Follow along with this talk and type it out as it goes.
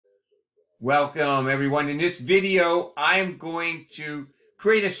Welcome everyone. In this video, I'm going to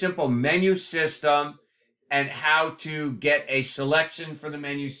create a simple menu system and how to get a selection for the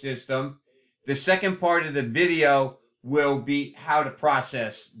menu system. The second part of the video will be how to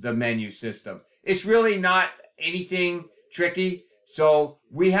process the menu system. It's really not anything tricky. So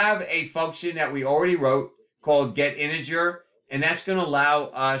we have a function that we already wrote called getInteger, and that's going to allow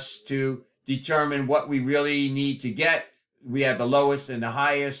us to determine what we really need to get. We have the lowest and the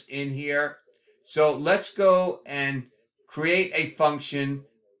highest in here. So let's go and create a function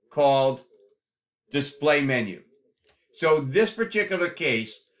called display menu. So this particular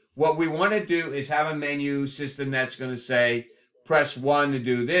case, what we want to do is have a menu system that's going to say, press 1 to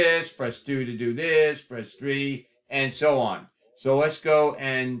do this, press 2 to do this, press 3, and so on. So let's go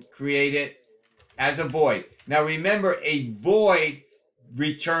and create it as a void. Now remember, a void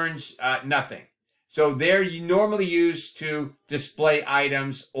returns nothing. So they're normally used to display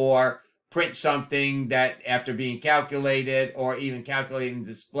items or print something that after being calculated or even calculate and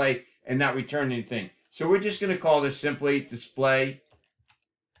display and not return anything. So we're just going to call this simply display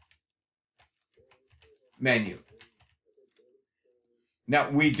menu. Now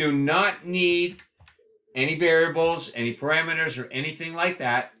we do not need any variables, any parameters or anything like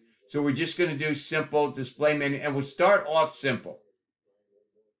that. So we're just going to do simple display menu and we'll start off simple.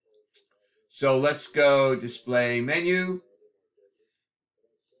 So let's go display menu.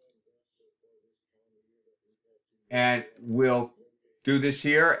 And we'll do this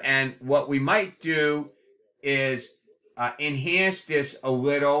here. And what we might do is enhance this a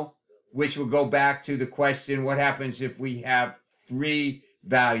little, which will go back to the question, what happens if we have 3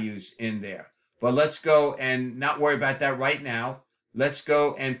 values in there? But let's go and not worry about that right now. Let's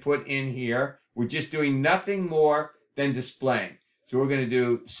go and put in here. We're just doing nothing more than displaying. So we're going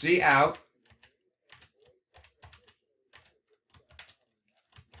to do cout.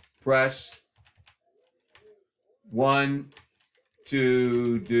 Press 1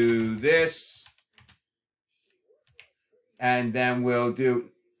 to do this, and then we'll do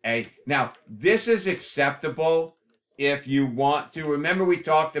a. Now, this is acceptable if you want to. Remember, we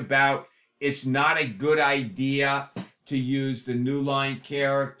talked about it's not a good idea to use the new line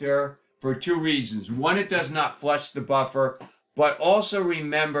character for 2 reasons. One, it does not flush the buffer, but also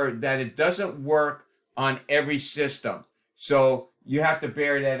remember that it doesn't work on every system. So you have to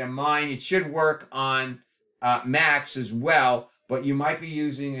bear that in mind. It should work on Macs as well, but you might be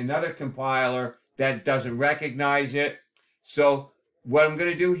using another compiler that doesn't recognize it. So what I'm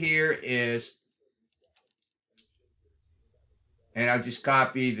going to do here is, and I'll just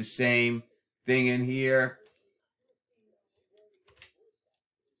copy the same thing in here.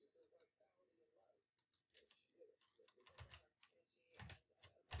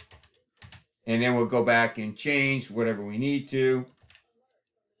 And then we'll go back and change whatever we need to.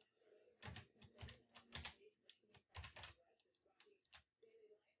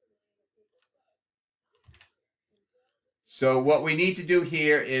 So what we need to do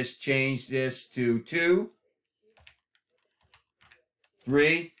here is change this to 2,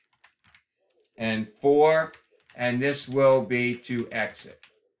 3, and 4, and this will be to exit.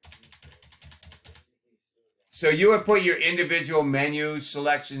 So you would put your individual menu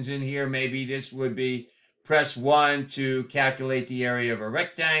selections in here. Maybe this would be press 1 to calculate the area of a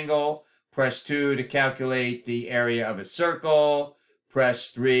rectangle, press 2 to calculate the area of a circle,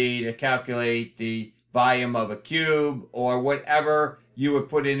 press 3 to calculate the volume of a cube, or whatever you would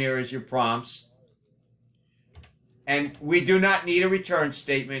put in here as your prompts. And we do not need a return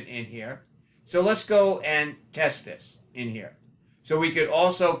statement in here. So let's go and test this in here. So we could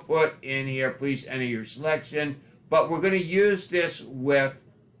also put in here, please enter your selection, but we're going to use this with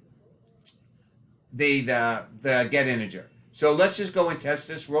the getInteger. So let's just go and test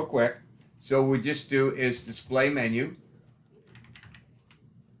this real quick. So what we just do is display menu.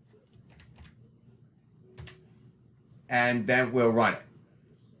 And then we'll run it.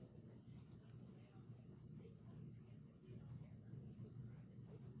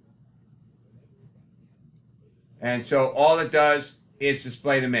 And so all it does is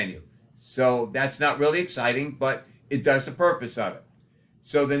display the menu. So that's not really exciting, but it does the purpose of it.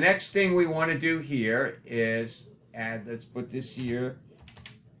 So the next thing we want to do here is add, let's put this here.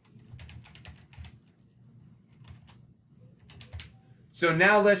 So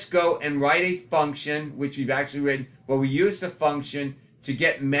now let's go and write a function, which we've actually written, but we use the function to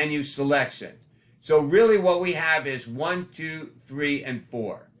get menu selection. So really what we have is 1, 2, 3, and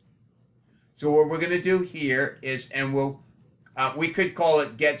 4. So what we're going to do here is, and we could call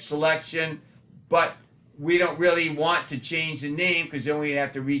it get selection, but we don't really want to change the name because then we'd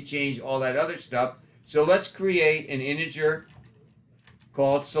have to rechange all that other stuff. So let's create an integer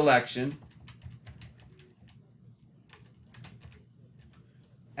called selection.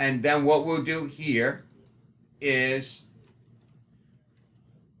 And then what we'll do here is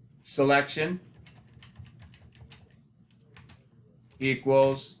selection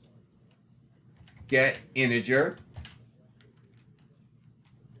equals get integer.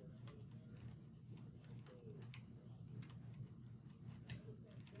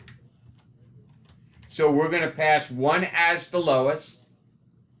 So we're going to pass 1 as the lowest,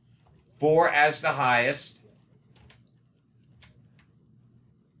 4 as the highest,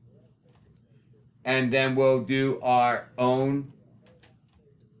 and then we'll do our own,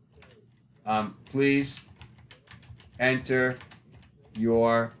 please enter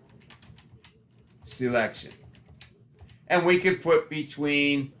your selection. And we could put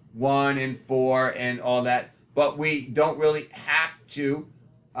between 1 and 4 and all that, but we don't really have to.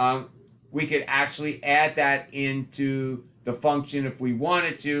 We could actually add that into the function if we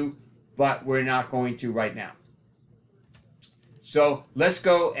wanted to, but we're not going to right now. So let's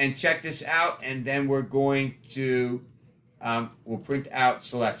go and check this out, and then we're going to, we'll print out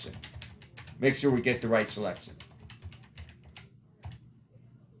selection. Make sure we get the right selection.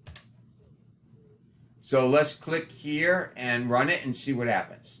 So let's click here and run it and see what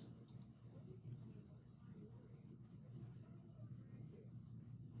happens.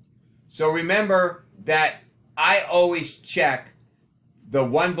 So remember that I always check the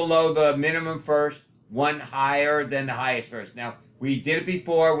one below the minimum first, one higher than the highest first. Now, we did it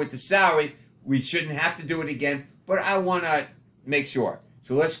before with the salary. We shouldn't have to do it again, but I want to make sure.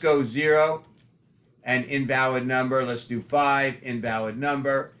 So let's go 0 and invalid number. Let's do 5, invalid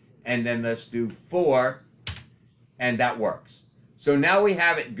number. And then let's do 4, and that works. So now we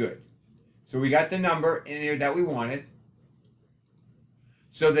have it good. So we got the number in here that we wanted.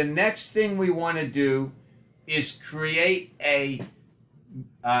 So the next thing we want to do is create a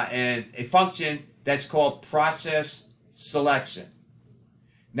function that's called process selection.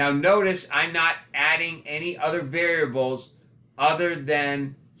 Now notice I'm not adding any other variables other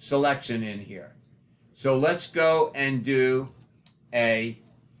than selection in here. So let's go and do a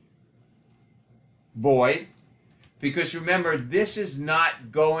void, because remember, this is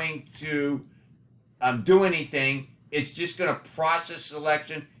not going to do anything. It's just going to process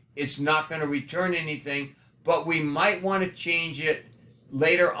selection. It's not going to return anything, but we might want to change it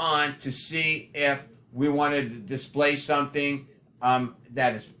later on to see if we want to display something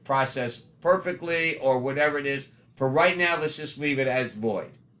that is processed perfectly or whatever it is. For right now, let's just leave it as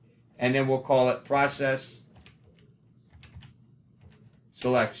void. And then we'll call it process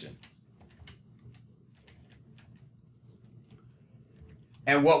selection.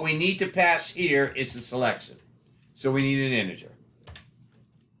 And what we need to pass here is the selection. So we need an integer.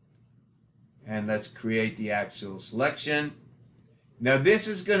 And let's create the actual selection. Now this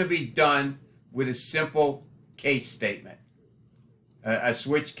is going to be done with a simple case statement. A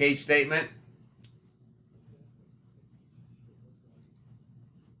switch case statement.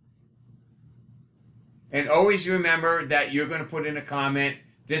 And always remember that you're going to put in a comment,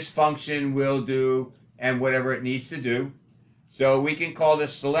 this function will do, and whatever it needs to do. So we can call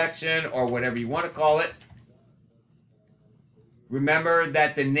this selection or whatever you want to call it. Remember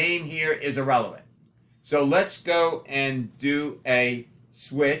that the name here is irrelevant. So let's go and do a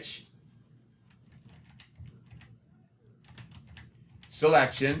switch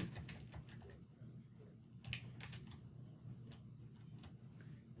selection.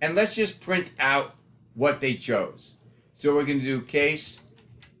 And let's just print out what they chose. So we're going to do case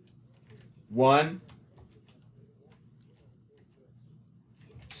 1,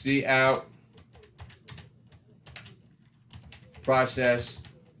 see out, process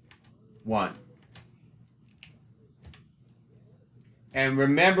 1. And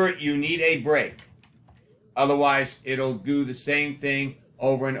remember, you need a break. Otherwise, it'll do the same thing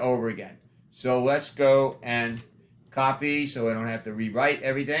over and over again. So let's go and copy so I don't have to rewrite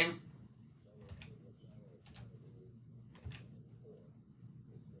everything.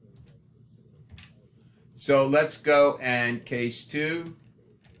 So let's go and case 2.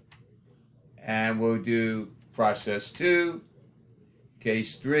 And we'll do process 2,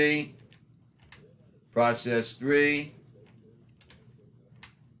 case 3, process 3,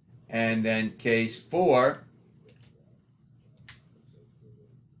 and then case 4,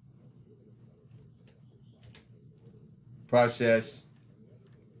 process,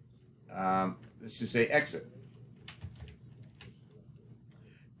 let's just say exit.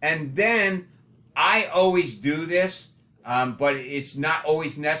 And then I always do this, but it's not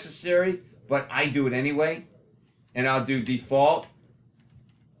always necessary, but I do it anyway. And I'll do default.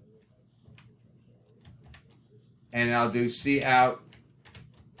 And I'll do cout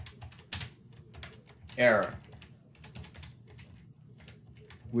error.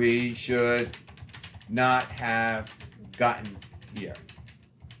 we should not have gotten here.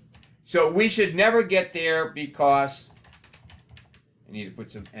 So we should never get there because I need to put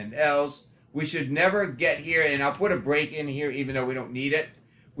some NLs. We should never get here, and I'll put a break in here even though we don't need it.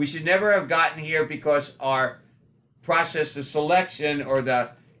 We should never have gotten here because our process the selection or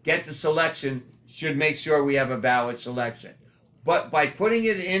the get the selection should make sure we have a valid selection. But by putting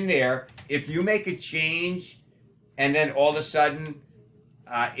it in there, if you make a change and then all of a sudden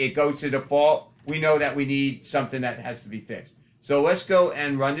it goes to default, we know that we need something that has to be fixed. So let's go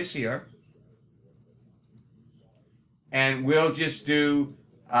and run this here. And we'll just do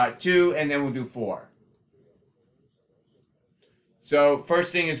 2 and then we'll do 4. So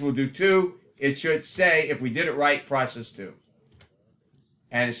first thing is we'll do 2. It should say, if we did it right, process 2.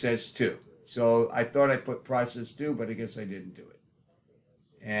 And it says 2. So I thought I put process 2, but I guess I didn't do it.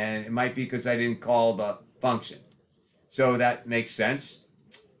 And it might be because I didn't call the function. So that makes sense.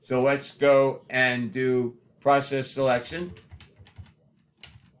 So let's go and do process selection.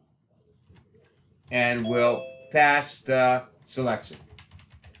 And we'll pass the selection.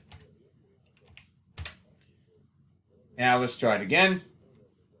 Now let's try it again.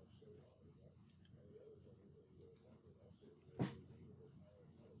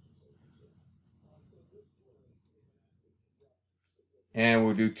 And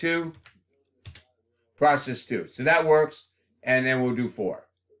we'll do 2. Process 2. So that works. And then we'll do 4.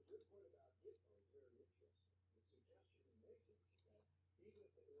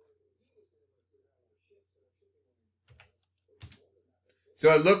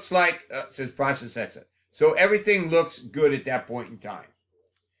 So it looks like, it says process exit. So everything looks good at that point in time.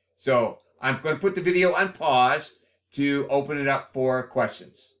 So I'm going to put the video on pause to open it up for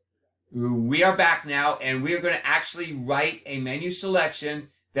questions. We are back now, and we are going to actually write a menu selection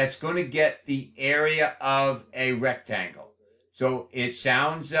that's going to get the area of a rectangle. So it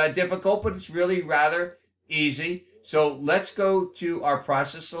sounds difficult, but it's really rather easy. So let's go to our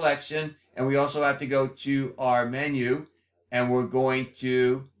process selection, and we also have to go to our menu, and we're going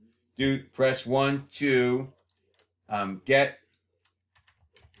to press 1 to get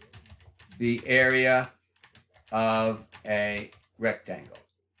the area of a rectangle.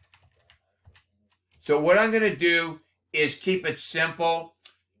 So what I'm going to do is keep it simple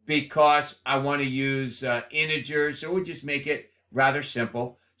because I want to use integers, so we'll just make it rather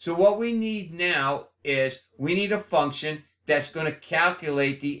simple. So what we need now is we need a function that's going to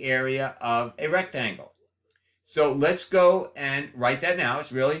calculate the area of a rectangle. So let's go and write that now.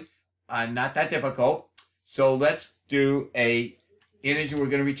 It's really not that difficult. So let's do a integer. We're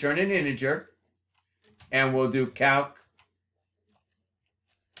going to return an integer, and we'll do calc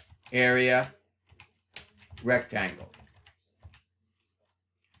area rectangle.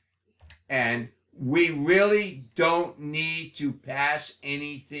 And we really don't need to pass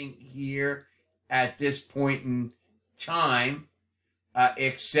anything here at this point in time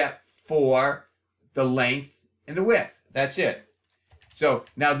except for the length and the width. That's it. So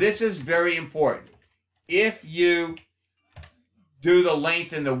now this is very important. If you do the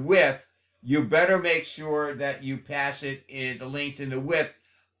length and the width, you better make sure that you pass it in the length and the width.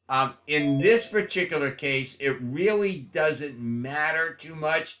 In this particular case, it really doesn't matter too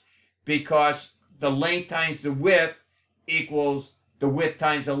much because the length times the width equals the width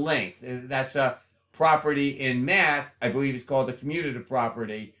times the length. That's a property in math. I believe it's called the commutative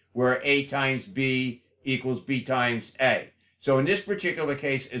property, where A times B equals B times A. So in this particular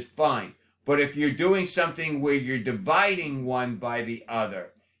case, it's fine. But if you're doing something where you're dividing one by the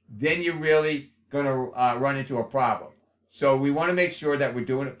other, then you're really going to run into a problem. So we want to make sure that we're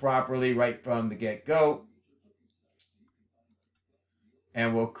doing it properly right from the get-go.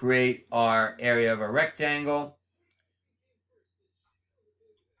 And we'll create our area of a rectangle.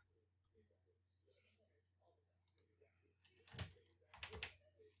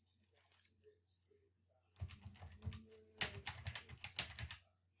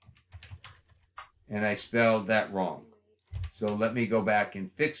 And I spelled that wrong. So let me go back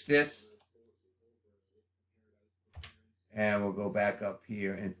and fix this. And we'll go back up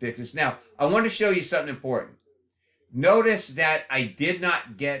here and fix this. Now, I want to show you something important. Notice that I did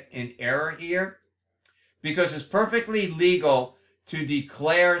not get an error here because it's perfectly legal to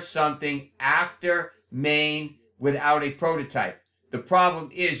declare something after main without a prototype. The problem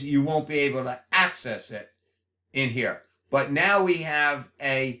is you won't be able to access it in here. But now we have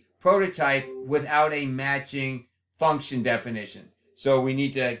a prototype without a matching function definition. So we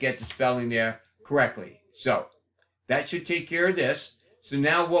need to get the spelling there correctly. So that should take care of this. So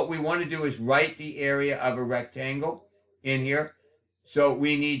now what we want to do is write the area of a rectangle in here. So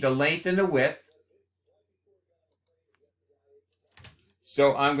we need the length and the width.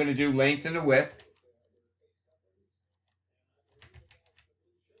 So I'm going to do length and the width.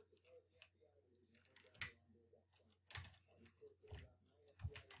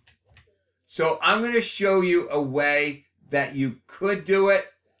 So I'm going to show you a way that you could do it.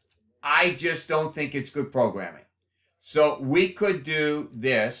 I just don't think it's good programming. So we could do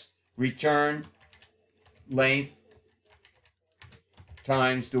this, return length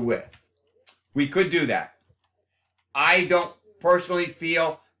times the width. We could do that. I don't personally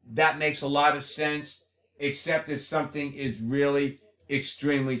feel that makes a lot of sense, except if something is really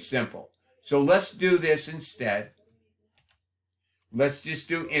extremely simple. So let's do this instead. Let's just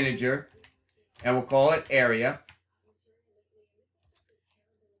do integer, and we'll call it area.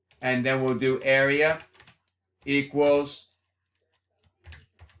 And then we'll do area equals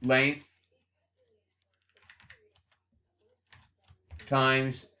length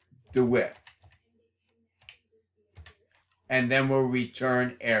times the width. And then we'll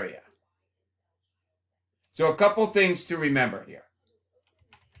return area. So a couple things to remember here.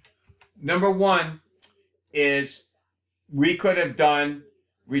 Number one is we could have done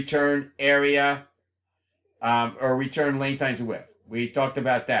return area or return length times the width. We talked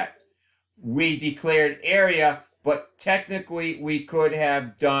about that. We declared area, but technically we could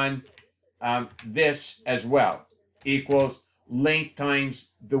have done this as well, equals length times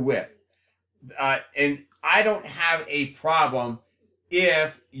the width. And I don't have a problem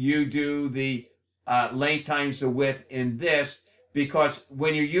if you do the length times the width in this, because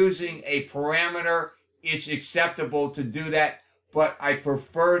when you're using a parameter, it's acceptable to do that, but I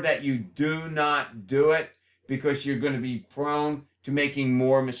prefer that you do not do it because you're going to be prone to making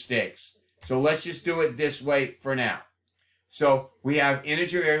more mistakes. So let's just do it this way for now. So we have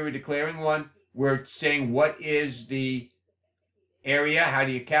integer area, we're declaring one. We're saying what is the area, how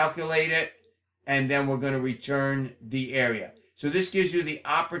do you calculate it, and then we're going to return the area. So this gives you the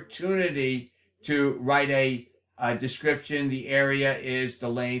opportunity to write a description. The area is the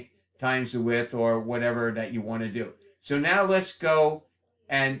length times the width, or whatever that you want to do. So now let's go,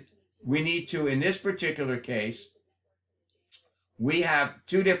 and we need to, in this particular case, we have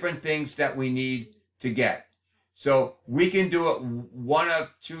two different things that we need to get. So we can do it one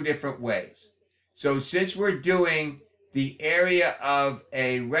of two different ways. So since we're doing the area of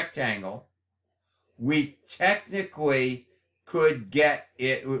a rectangle, we technically could get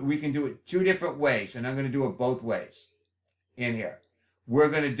it, we can do it two different ways, and I'm going to do it both ways in here.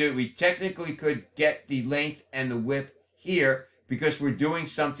 We technically could get the length and the width here because we're doing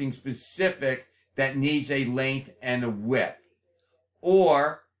something specific that needs a length and a width.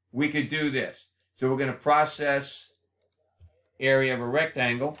 Or we could do this. So we're going to process area of a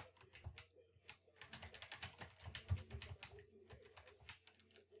rectangle.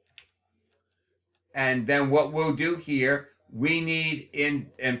 And then what we'll do here, we need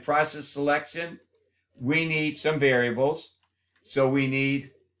in process selection, we need some variables. So we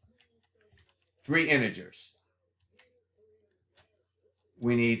need 3 integers.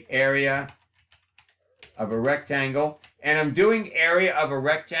 We need area of a rectangle. And I'm doing area of a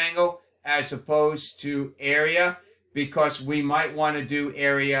rectangle as opposed to area because we might want to do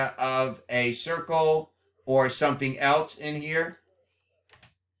area of a circle or something else in here.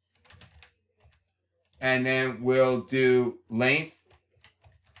 And then we'll do length.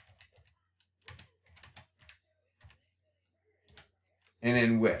 And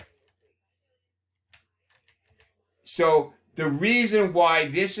then width. So the reason why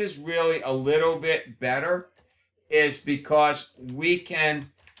this is really a little bit better is because let's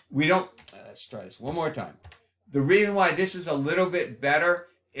try this one more time. The reason why this is a little bit better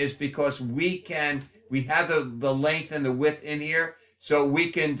is because we have the length and the width in here, so we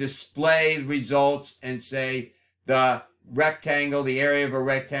can display results and say the rectangle, the area of a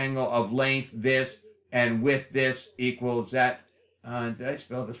rectangle of length this and width this equals that. Did I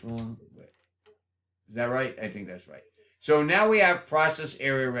spell this wrong? Is that right? I think that's right. So now we have process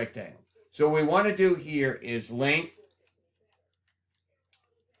area rectangle. So what we want to do here is length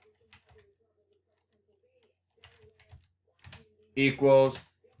equals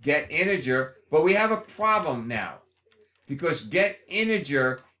get integer, but we have a problem now because get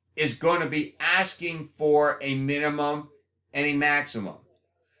integer is going to be asking for a minimum and a maximum.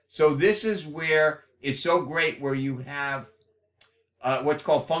 So this is where it's so great where you have what's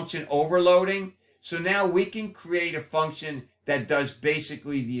called function overloading. So now we can create a function that does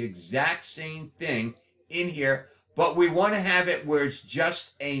basically the exact same thing in here, but we want to have it where it's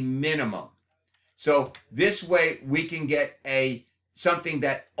just a minimum. So this way we can get something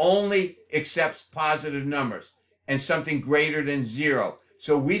that only accepts positive numbers and something greater than 0.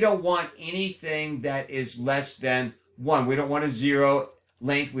 So we don't want anything that is less than 1. We don't want a 0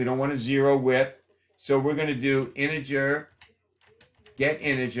 length. We don't want a 0 width. So we're going to do integer, get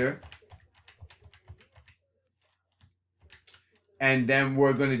integer. And then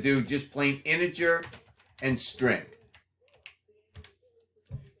we're going to do just plain integer and string.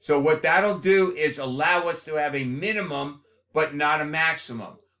 So what that'll do is allow us to have a minimum, but not a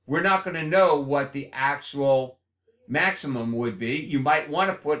maximum. We're not going to know what the actual maximum would be. You might want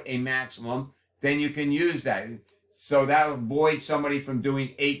to put a maximum, then you can use that. So that will avoid somebody from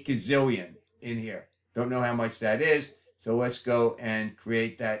doing 8 gazillion in here. Don't know how much that is. So let's go and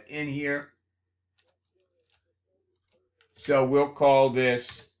create that in here. So we'll call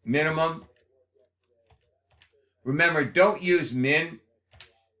this minimum. Remember, don't use min.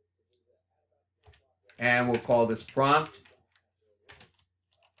 And we'll call this prompt.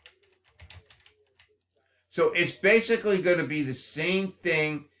 So it's basically going to be the same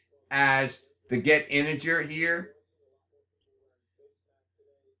thing as the get integer here.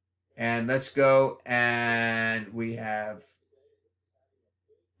 And let's go and we'll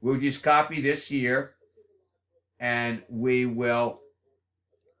just copy this here. And we will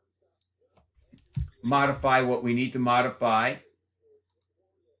modify what we need to modify.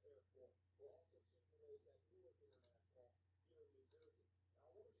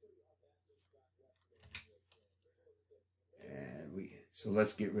 So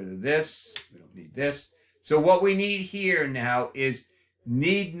let's get rid of this. We don't need this. So what we need here now is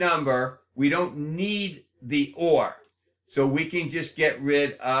need number. We don't need the or. So we can just get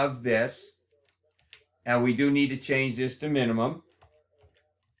rid of this. And we do need to change this to minimum.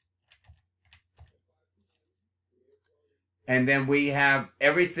 And then we have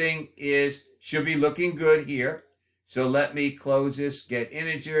everything should be looking good here. So let me close this, get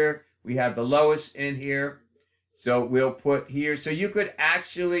integer. We have the lowest in here. So we'll put here. So you could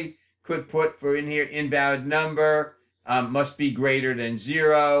put for in here invalid number must be greater than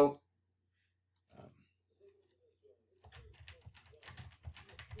 0.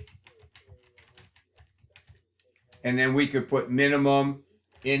 And then we could put minimum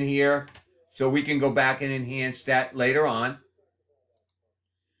in here. So we can go back and enhance that later on.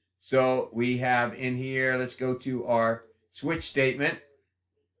 So we have in here, let's go to our switch statement.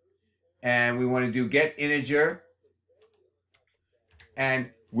 And we want to do get integer. And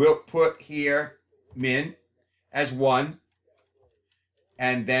we'll put here min as 1.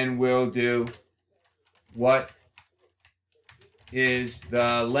 And then we'll do what is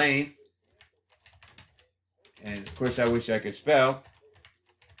the length. And of course, I wish I could spell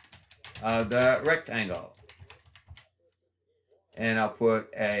the rectangle. And I'll put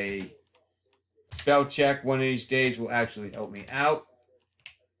a spell check. One of these days will actually help me out.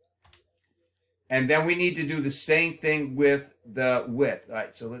 And then we need to do the same thing with the width. All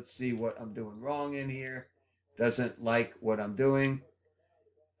right, so let's see what I'm doing wrong in here. Doesn't like what I'm doing.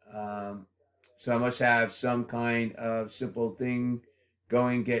 So I must have some kind of simple thing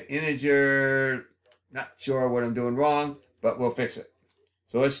going, get integer. Not sure what I'm doing wrong, but we'll fix it.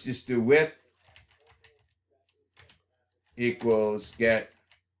 So let's just do width equals get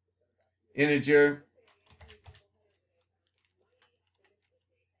integer.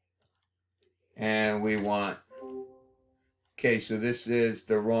 And we want, okay, so this is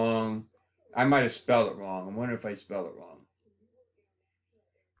the wrong, I might have spelled it wrong. I wonder if I spelled it wrong.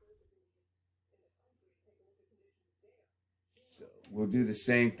 So we'll do the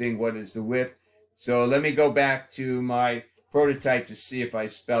same thing. What is the width? So let me go back to my prototype to see if I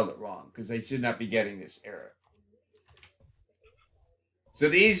spelled it wrong, because I should not be getting this error. So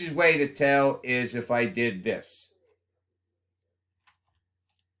the easiest way to tell is if I did this.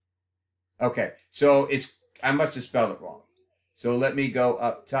 Okay, so I must have spelled it wrong. So let me go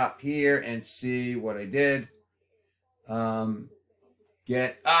up top here and see what I did.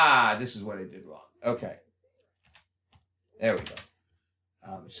 This is what I did wrong. Okay. There we go.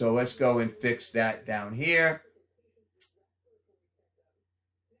 So let's go and fix that down here.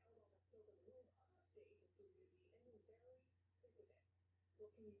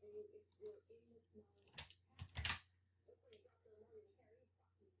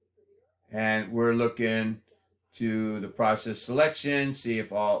 And we're looking to the process selection, see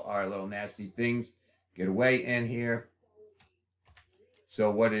if all our little nasty things get away in here. So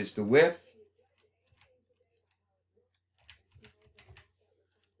what is the width?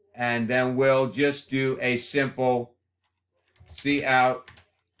 And then we'll just do a simple see out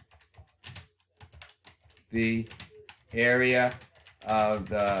the area of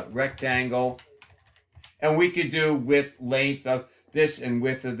the rectangle. And we could do width, length of this and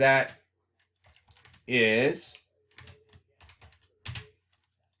width of that is,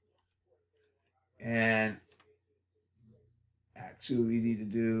 and So we need to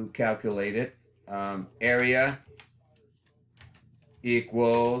do calculate it. Area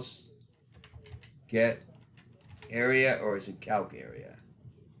equals get area, or is it calc area?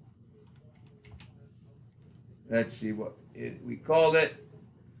 Let's see what we called it.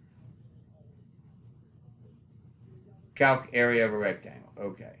 Calc area of a rectangle.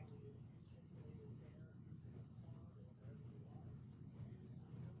 Okay.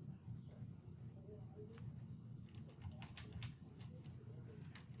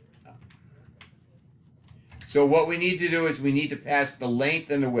 So what we need to do is we need to pass the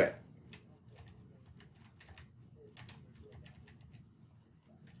length and the width.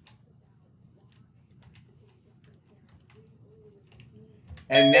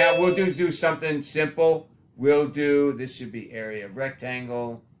 And now we'll do something simple. We'll do, this should be area of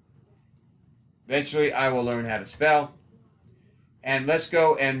rectangle. Eventually I will learn how to spell. And let's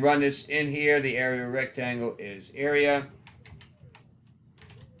go and run this in here. The area of rectangle is area.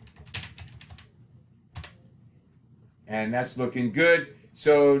 And that's looking good.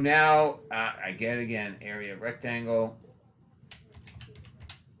 So now I get again area of rectangle.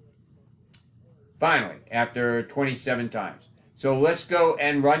 Finally, after 27 times. So let's go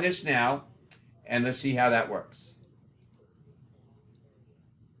and run this now, and let's see how that works.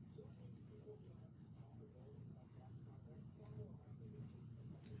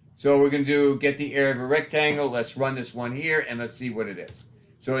 So we're going to do get the area of a rectangle. Let's run this one here, and let's see what it is.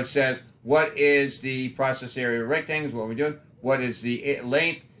 So it says, what is the process area of rectangles? What are we doing? What is the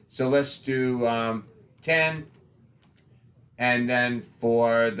length? So let's do 10. And then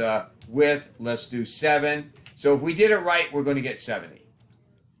for the width, let's do 7. So if we did it right, we're going to get 70.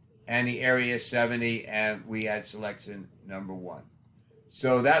 And the area is 70, and we had selection number 1.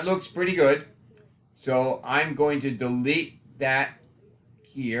 So that looks pretty good. So I'm going to delete that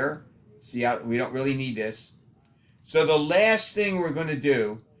here. See how we don't really need this. So the last thing we're going to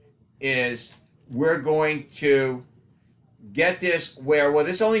do is we're going to get this where, well,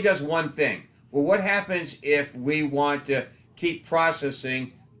 this only does one thing. Well, what happens if we want to keep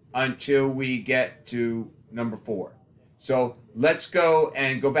processing until we get to number 4? So let's go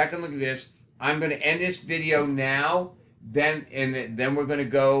and go back and look at this. I'm going to end this video now. Then we're going to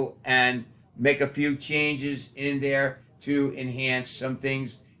go and make a few changes in there to enhance some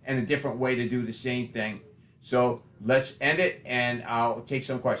things and a different way to do the same thing. So let's end it, and I'll take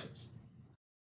some questions.